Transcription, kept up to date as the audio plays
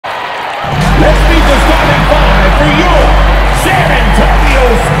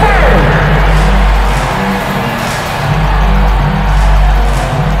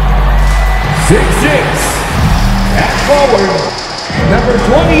forward, number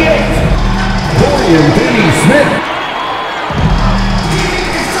 28, Dorian Finney-Smith.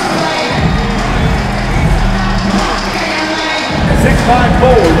 6'5"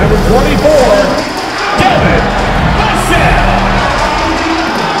 forward, number 24, Devin Vassell.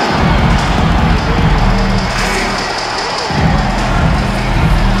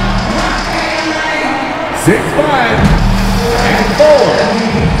 6'5" and forward,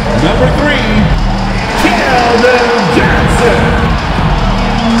 number 3, Keldon Johnson.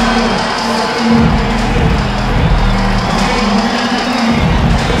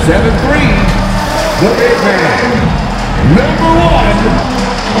 7'3", the big man, number 1,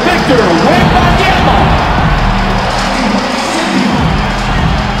 Victor Wembanyama.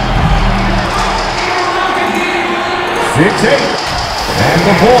 6'8", and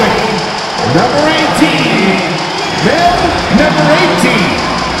the point, number 18, Bill, number 18.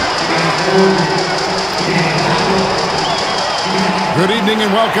 Good evening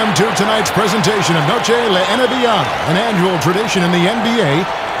and welcome to tonight's presentation of Noche La NBA, an annual tradition in the NBA,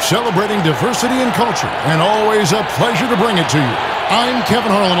 celebrating diversity and culture, and always a pleasure to bring it to you. I'm Kevin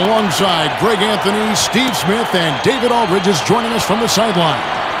Harlan alongside Greg Anthony, Steve Smith, and David Aldridge is joining us from the sideline.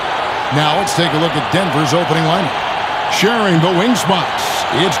 Now let's take a look at Denver's opening lineup. Sharing the wing spots,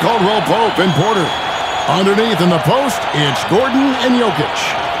 it's Caldwell Pope and Porter. Underneath in the post, it's Gordon and Jokic.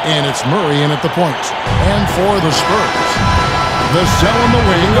 And it's Murray in at the point. And for the Spurs, Vassell in the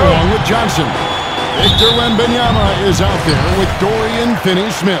wing along with Johnson. Victor Wembanyama is out there with Dorian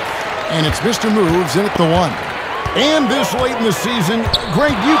Finney-Smith. And it's Mr. Moves in at the 1. And this late in the season,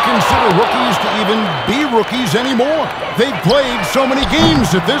 Greg, you consider rookies to even be rookies anymore. They've played so many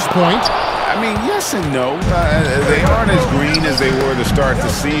games at this point. I mean, yes and no. They aren't as green as they were to start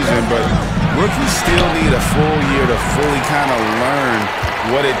the season, but rookies still need a full year to fully kind of learn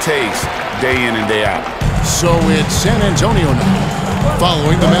what it takes day in and day out. So it's San Antonio now,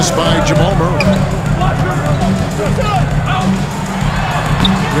 following the miss by Jamal Murray.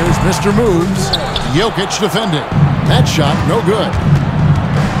 Here's Mr. Moves. Jokic defending. That shot, no good.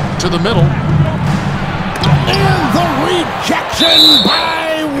 To the middle. And the rejection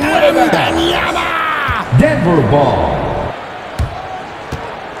by Wembanyama! Denver ball.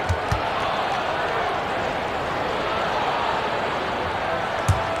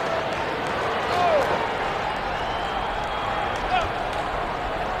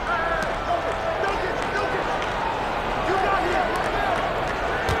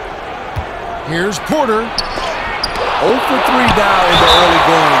 Here's Porter. 0 for 3 now in the early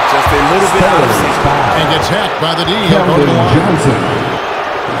going. Just a little bit out of season. And gets hacked by the D. Keldon Johnson.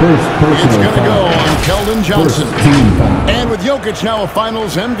 First personal It's going to go foul. on Keldon Johnson. First team foul. And with Jokic now a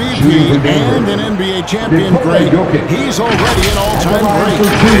Finals MVP and an NBA champion, Greg, he's already an all-time great.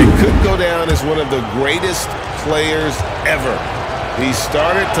 He could go down as one of the greatest players ever. He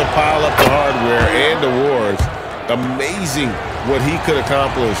started to pile up the hardware and awards. Amazing what he could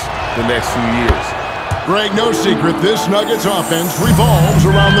accomplish the next few years. Greg, no secret, this Nuggets offense revolves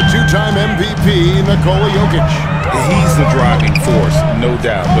around the two-time MVP, Nikola Jokic. He's the driving force, no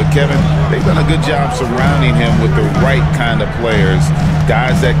doubt. But, Kevin, they've done a good job surrounding him with the right kind of players,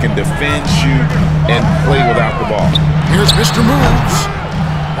 guys that can defend, shoot, and play without the ball. Here's Mr. Moves.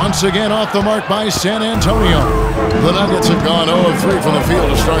 Once again off the mark by San Antonio. The Nuggets have gone 0 of 3 from the field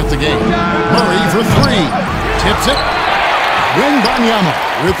to start the game. Murray for 3. Tips it. Wembanyama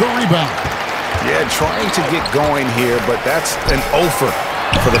with the rebound. Yeah, trying to get going here, but that's an offer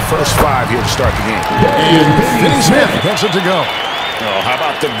for the first 5 here to start the game. And Finney-Smith gets it to go. Oh, how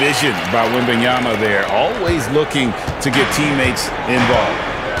about the vision by Wembanyama there? Always looking to get teammates involved.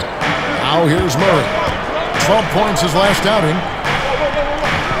 Now here's Murray. 12 points his last outing.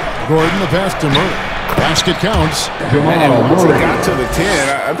 Gordon the pass to Murray. Basket counts. And once he got to the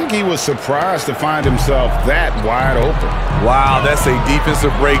 10, I think he was surprised to find himself that wide open. Wow, that's a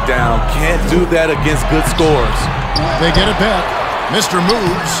defensive breakdown. Can't do that against good scores. They get it back. Mr.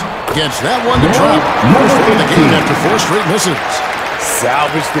 Moves gets that one to drop. First in the game after 4 straight misses.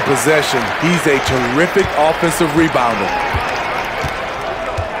 Salvage the possession. He's a terrific offensive rebounder.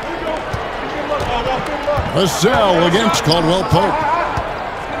 Vassell against Caldwell Pope.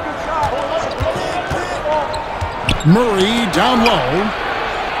 Murray down low.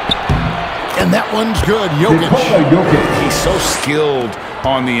 And that one's good. Jokic. He's so skilled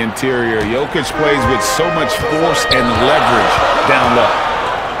on the interior. Jokic plays with so much force and leverage down low.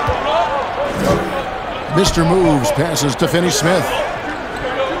 Mr. Moves passes to Finney-Smith.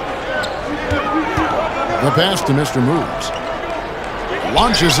 The pass to Mr. Moves.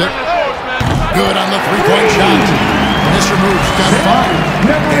 Launches it. Good on the three-point shot. Mr. Moves got 5.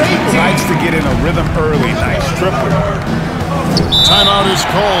 And he likes to get in a rhythm early. Nice triple. timeout is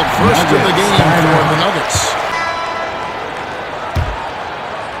called. First of the game for the Nuggets.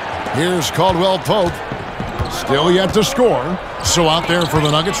 Here's Caldwell Pope. Still yet to score. So out there for the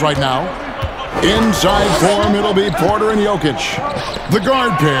Nuggets right now. Inside form, it'll be Porter and Jokic. The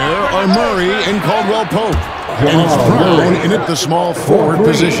guard pair are Murray and Caldwell Pope. And it's Brown in at the small forward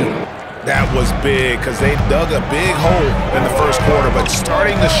position. That was big because they dug a big hole in the first quarter, but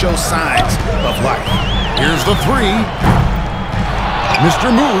starting to show signs of life. Here's the three.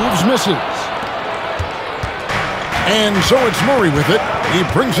 Mr. Moves misses. And so it's Murray with it. He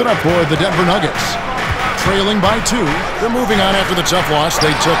brings it up for the Denver Nuggets. Trailing by 2. They're moving on after the tough loss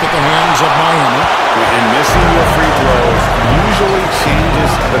they took at the hands of Miami. And missing your free throws usually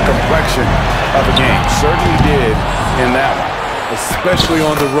changes the complexion of a game. Certainly did in that one. Especially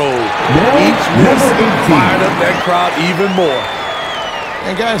on the road. Each miss fired up that crowd even more.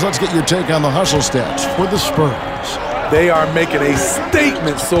 And guys, let's get your take on the hustle stats for the Spurs. They are making a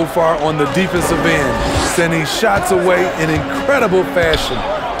statement so far on the defensive end, sending shots away in incredible fashion,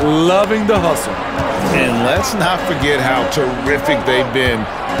 loving the hustle. And let's not forget how terrific they've been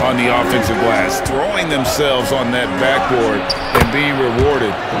on the offensive glass, throwing themselves on that backboard and being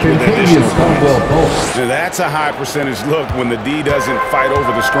rewarded with additional points. Now, that's a high percentage look when the D doesn't fight over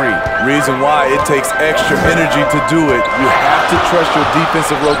the screen. Reason why it takes extra energy to do it. You have to trust your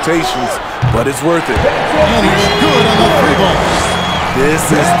defensive rotations, but it's worth it. And he's good on the three ball. This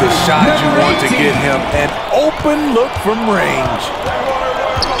is the shot you want to get him. An open look from range.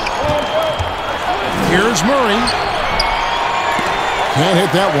 Here's Murray. Can't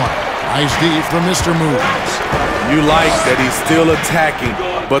hit that one. Nice D from Mr. Moves. You like that he's still attacking,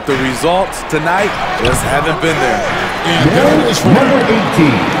 but the results tonight just haven't been there. And there it is for number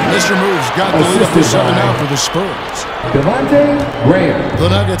 18. Mr. Moves got the lead up to 7 now for the Spurs. The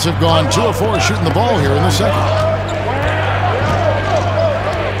Nuggets have gone 2 of 4 shooting the ball here in the second.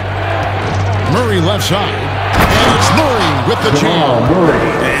 Murray left side. And it's Murray with the jam.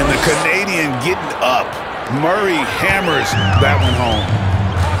 And the Canadian getting up. Murray hammers that one home.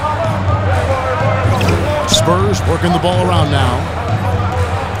 Spurs working the ball around now.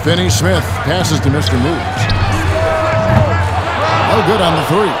 Finney Smith passes to Mr. Moves. No good on the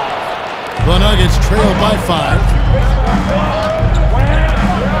three. The Nuggets trail by 5.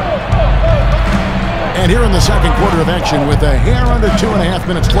 And here in the second quarter of action with a hair under 2.5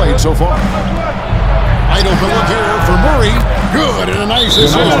 minutes played so far. Wide open look here for Murray. Good, and a nice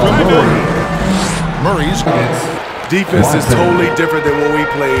assist from Murray. Murray's defense is totally different than when we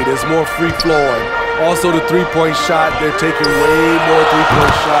played. It's more free-flowing. Also, the three-point shot, they're taking way more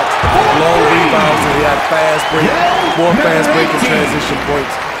three-point shots. Long rebounds, and they have fast break, more fast break and transition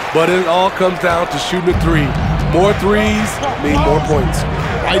points. But it all comes down to shooting a three. More threes mean more points.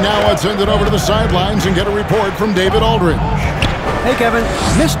 Right now, let's send it over to the sidelines and get a report from David Aldridge. Hey, Kevin,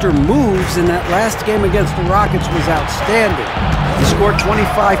 Mr. Moves in that last game against the Rockets was outstanding. He scored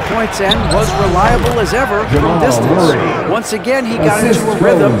 25 points and was reliable as ever from distance. Once again, he got into a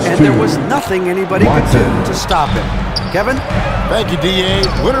rhythm, and there was nothing anybody could do to stop him. Kevin? Thank you, D.A.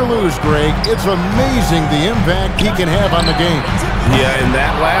 Win or lose, Greg, it's amazing the impact he can have on the game. Yeah, in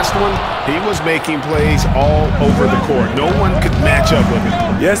that last one, he was making plays all over the court. No one could match up with him.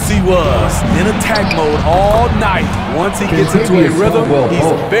 Yes, he was. In attack mode all night. Once he gets into a rhythm, he's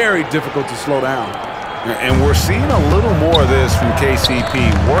very difficult to slow down. And we're seeing a little more of this from KCP,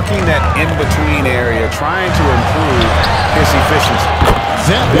 working that in-between area, trying to improve his efficiency.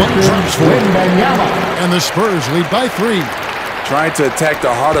 That one drops for and the Spurs lead by 3. Trying to attack the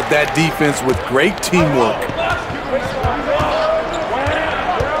heart of that defense with great teamwork.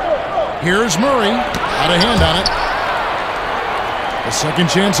 Here's Murray, out of hand on it. A second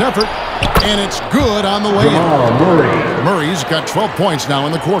chance effort, and it's good on the way in. Murray's got 12 points now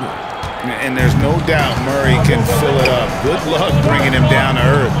in the quarter. And there's no doubt Murray can fill it up. Good luck bringing him down to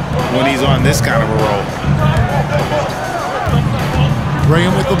earth when he's on this kind of a roll.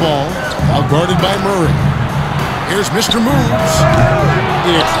 Graham with the ball, out guarded by Murray. Here's Mr. Moves.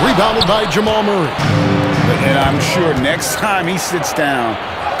 It's rebounded by Jamal Murray. And I'm sure next time he sits down,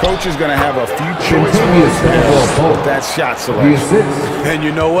 Coach is going to have a few choices with that shot selection. And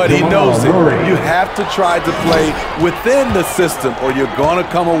you know what? He knows it. You have to try to play within the system or you're going to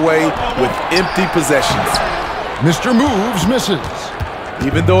come away with empty possessions. Mr. Moves misses.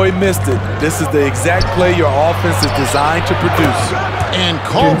 Even though he missed it, this is the exact play your offense is designed to produce. And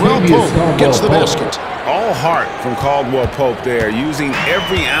Caldwell Pope gets the basket. All heart from Caldwell Pope there, using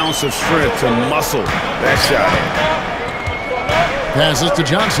every ounce of strength to muscle that shot. Passes to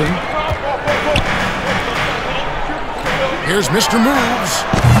Johnson. Here's Mr. Moves.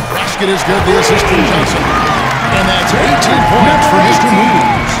 Basket is good. The assist from Johnson. And that's 18 points for Mr.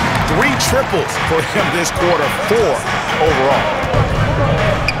 Moves. 3 triples for him this quarter, 4 overall.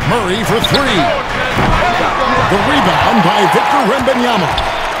 Murray for 3. The rebound by Victor Wembanyama.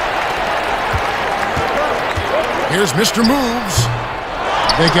 Here's Mr. Moves.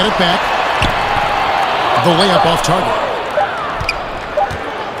 They get it back. The layup off target.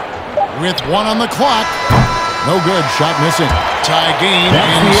 With 1 on the clock. No good. Shot missing. Tie game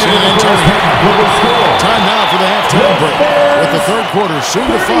in San Antonio. Time now for the halftime break. With the third quarter soon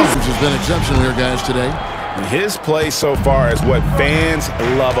to follow. Which has been exceptional here, guys, today. His play so far is what fans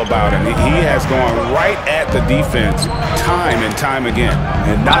love about him. He has gone right at the defense time and time again.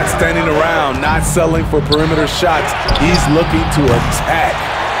 And not standing around, not settling for perimeter shots. He's looking to attack.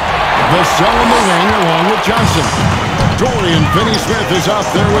 The cell in the wing along with Johnson. Dorian Finney-Smith is out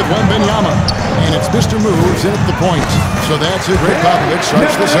there with Wembanyama. And it's Mr. Moves in at the point. So that's a great Popovich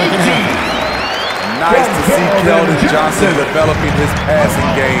starts the second half. Nice to see Keldon Johnson developing his passing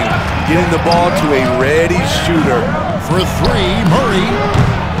game, getting the ball to a ready shooter. For 3, Murray.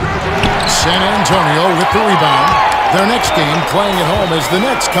 San Antonio with the rebound. Their next game playing at home as the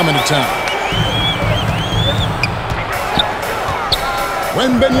Nets coming to town.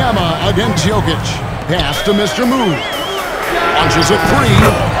 Wembanyama against Jokic. Pass to Mr. Move. Launches a 3.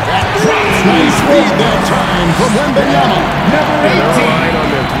 That drops. Nice lead that time from Wembanyama. And they're relying on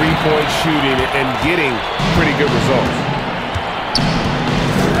their three-point shooting and getting pretty good results.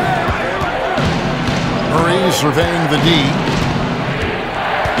 Murray surveying the D.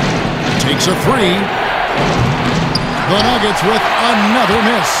 Takes a 3. The Nuggets with another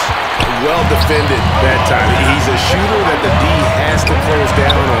miss. Well defended that time. He's a shooter that the D has to close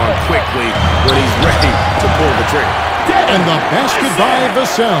down on quickly when he's ready to pull the trigger. And the basket by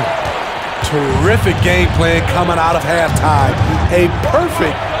Vassell. Terrific game plan coming out of halftime. A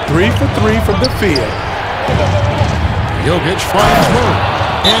perfect 3 for 3 from the field. Jokic finds Murray.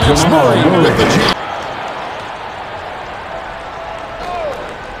 And it's Murray with the chance.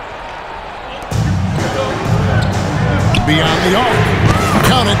 Beyond the arc.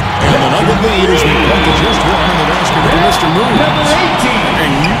 Count it. And the Nugget lead is equal to just 1 in the basket for Mr. Moves.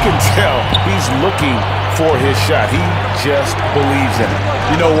 And you can tell he's looking for his shot. He just believes in it.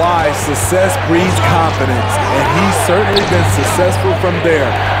 You know why? Success breeds confidence, and he's certainly been successful from there,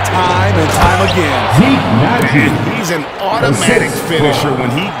 time and time again. And he's an automatic finisher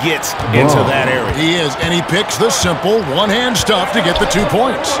when he gets into that area. He is, and he picks the simple one-hand stuff to get the 2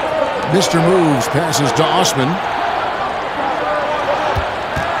 points. Mr. Moves passes to Osman.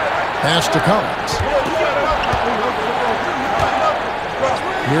 Pass to Collins.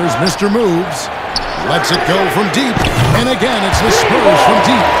 Here's Mr. Moves. Lets it go from deep. And again, it's the Spurs from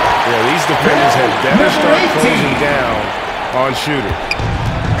deep. Yeah, these defenders have better start closing down on shooters.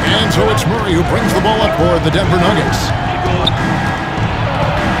 And so it's Murray who brings the ball up for the Denver Nuggets.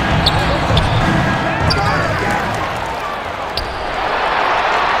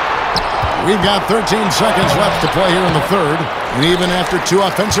 We've got 13 seconds left to play here in the third. And even after 2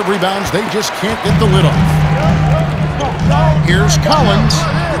 offensive rebounds, they just can't get the lid off. Here's Collins.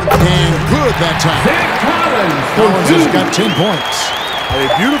 And good that time. Collins has got 10 points. A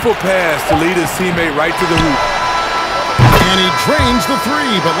beautiful pass to lead his teammate right to the hoop. And he drains the 3,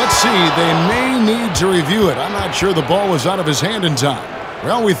 but let's see. They may need to review it. I'm not sure the ball was out of his hand in time.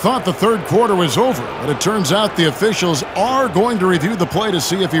 Well, we thought the third quarter was over, but it turns out the officials are going to review the play to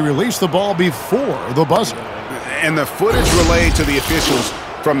see if he released the ball before the buzzer. And the footage relayed to the officials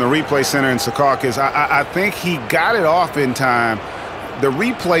from the replay center in Secaucus, I think he got it off in time. The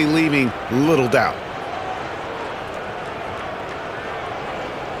replay leaving little doubt.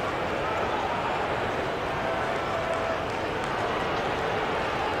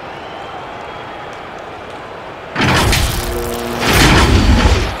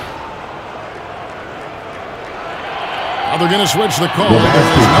 They're going to switch the call. There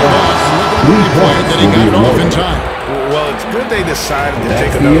is no loss. Look at the replay that he got it off in time. Well, it's good they decided to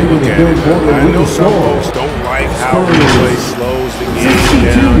take another look at it. I know some folks don't like how the replay slows the game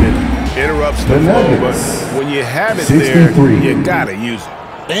down and interrupts the flow, but when you have it there, you got to use it.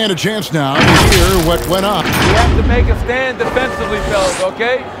 And a chance now to hear what went on. We have to make a stand defensively, fellas,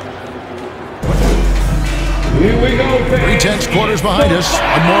 okay? Here we go, 3 tenths quarters behind us.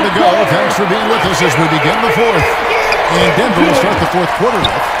 1 more to go. Thanks for being with us as we begin the fourth. And Denver will start the fourth quarter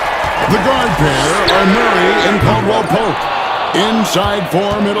with the guard pair are Murray and Caldwell Pope. Inside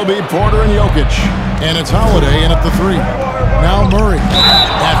form, it'll be Porter and Jokic. And it's Holiday in at the 3. Now Murray.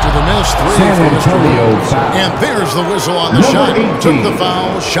 After the miss, 3 for Mr. Moves. And there's the whistle on the shot. Took the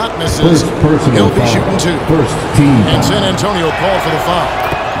foul. Shot misses. He'll be shooting 2. And San Antonio called for the foul.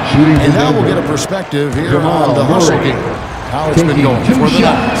 And now we'll get a perspective here on the hustle game. How it's been going for the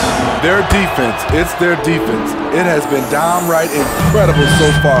Nuggets. Their defense, it's their defense. It has been downright incredible so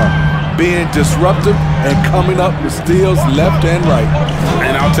far, being disruptive and coming up with steals left and right.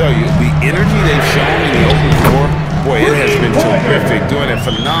 And I'll tell you, the energy they've shown in the open floor, boy, it has been terrific, doing a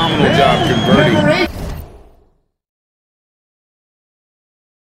phenomenal job converting.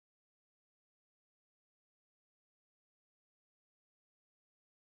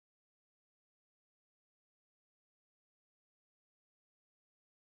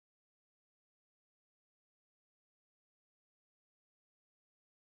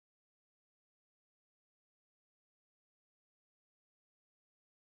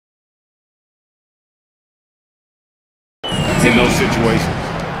 In those situations.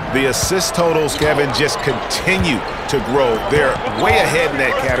 The assist totals, Kevin, just continue to grow. They're way ahead in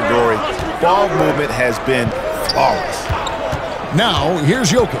that category. Ball movement has been flawless. Now,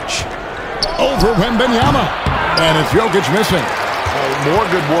 here's Jokic. Over Wembanyama. And it's Jokic missing. More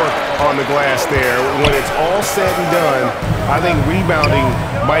good work on the glass there. When it's all said and done, I think rebounding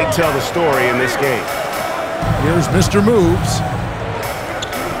might tell the story in this game. Here's Mr. Moves.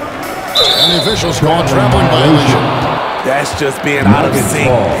 And the officials call a traveling violation. That's just being out of sync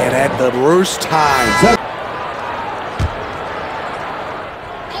and at the worst time.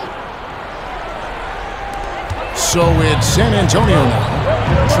 So it's San Antonio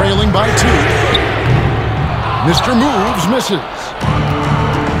now, trailing by 2. Mr. Moves misses.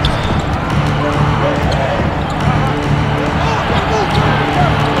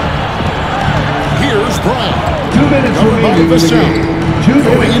 Here's Bryant. 2 minutes remaining in the game. 2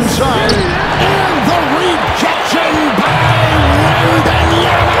 Going minutes. inside. And the rejection by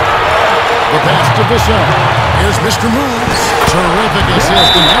Wembanyama. The pass to Vassell. Here's Mr. Moves. Terrific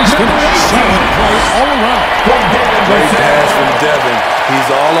assist and nice finish. Solid play all around. Great pass from Devin. He's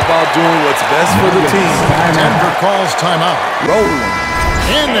all about doing what's best for the team. Denver calls timeout. Rolling.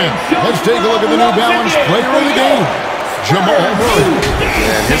 And now, let's take a look at the New Balance player of the game, Jamal Murray.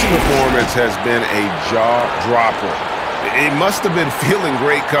 And his performance has been a jaw-dropper. It must have been feeling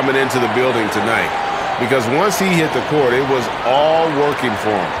great coming into the building tonight, because once he hit the court, it was all working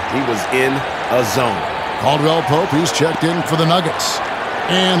for him. He was in a zone. Caldwell Pope, he's checked in for the Nuggets.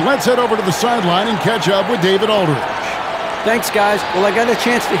 And let's head over to the sideline and catch up with David Aldridge. Thanks, guys. Well, I got a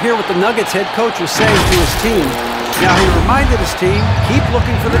chance to hear what the Nuggets head coach was saying to his team. Now, he reminded his team, keep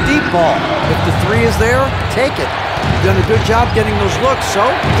looking for the deep ball. If the 3 is there, take it. You've done a good job getting those looks, so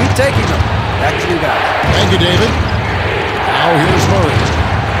keep taking them. Back to you guys. Thank you, David. Now here's Murray.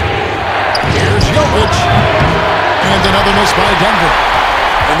 Here's Jokic. And another miss by Denver.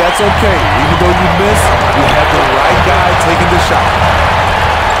 And that's okay. Even though you miss, you have the right guy taking the shot.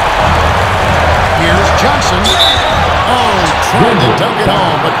 Here's Johnson. Oh, trying to dunk it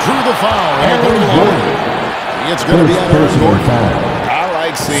home, but drew the foul. And go to the line. It's going to be Aaron Gordon. I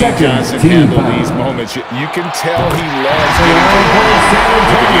like seeing Johnson handle these moments. You can tell he loves getting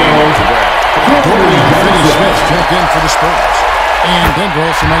to the game over that. Gordon and Finney Smith checked in for the Spurs. And Denver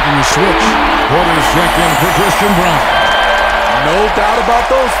also making a switch. Porter's checked in for Christian Brown. No doubt about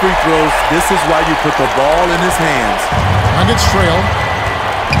those free throws. This is why you put the ball in his hands. Nuggets trail.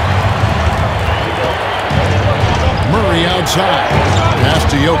 Murray outside. Pass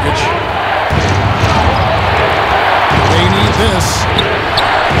to Jokic. They need this.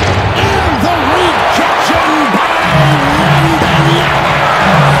 And the rejection by Wembanyama.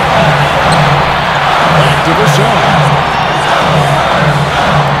 Back to Vassell.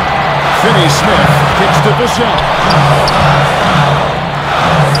 Finney Smith kicks to Vassell.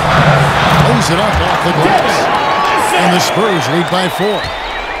 Lays it up off the glass. And the Spurs lead by 4.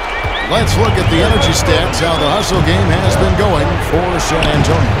 Let's look at the energy stats, how the hustle game has been going for San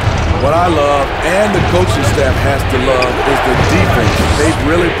Antonio. What I love, and the coaching staff has to love, is the defense. They've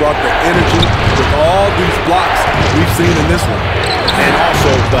really brought the energy with all these blocks we've seen in this one. And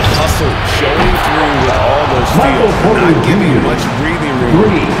also the hustle showing through with all those steals, not giving much breathing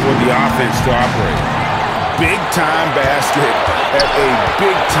room for the offense to operate. Big-time basket at a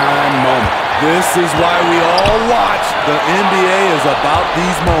big-time moment. This is why we all watch. The NBA is about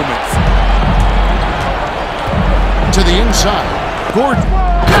these moments. To the inside. Gordon.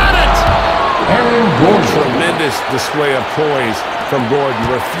 Got it! Aaron Gordon. Tremendous display of poise from Gordon.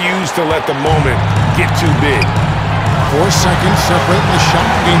 Refused to let the moment get too big. 4 seconds separating the shot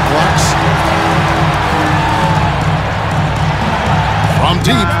game clocks. From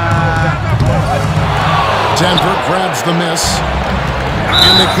deep. Denver grabs the miss.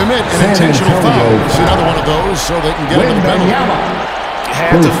 And they commit an intentional foul. It's another one of those so they can get into the penalty.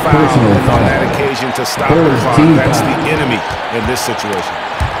 Had to foul on that occasion to stop the clock. That's the enemy in this situation.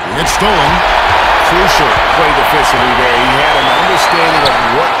 It's stolen. Crucial play defensively there. He had an understanding of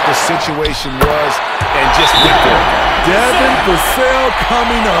what the situation was and just went for it. Devin Vassell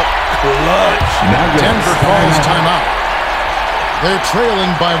coming up clutch. Denver calls timeout. They're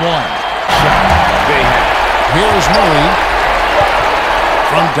trailing by 1. They have. Here's Murray.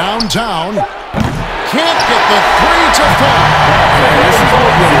 From downtown. Can't get the 3 to fall. And this is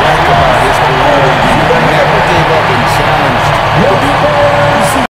what we like about his career. He never gave up and challenged the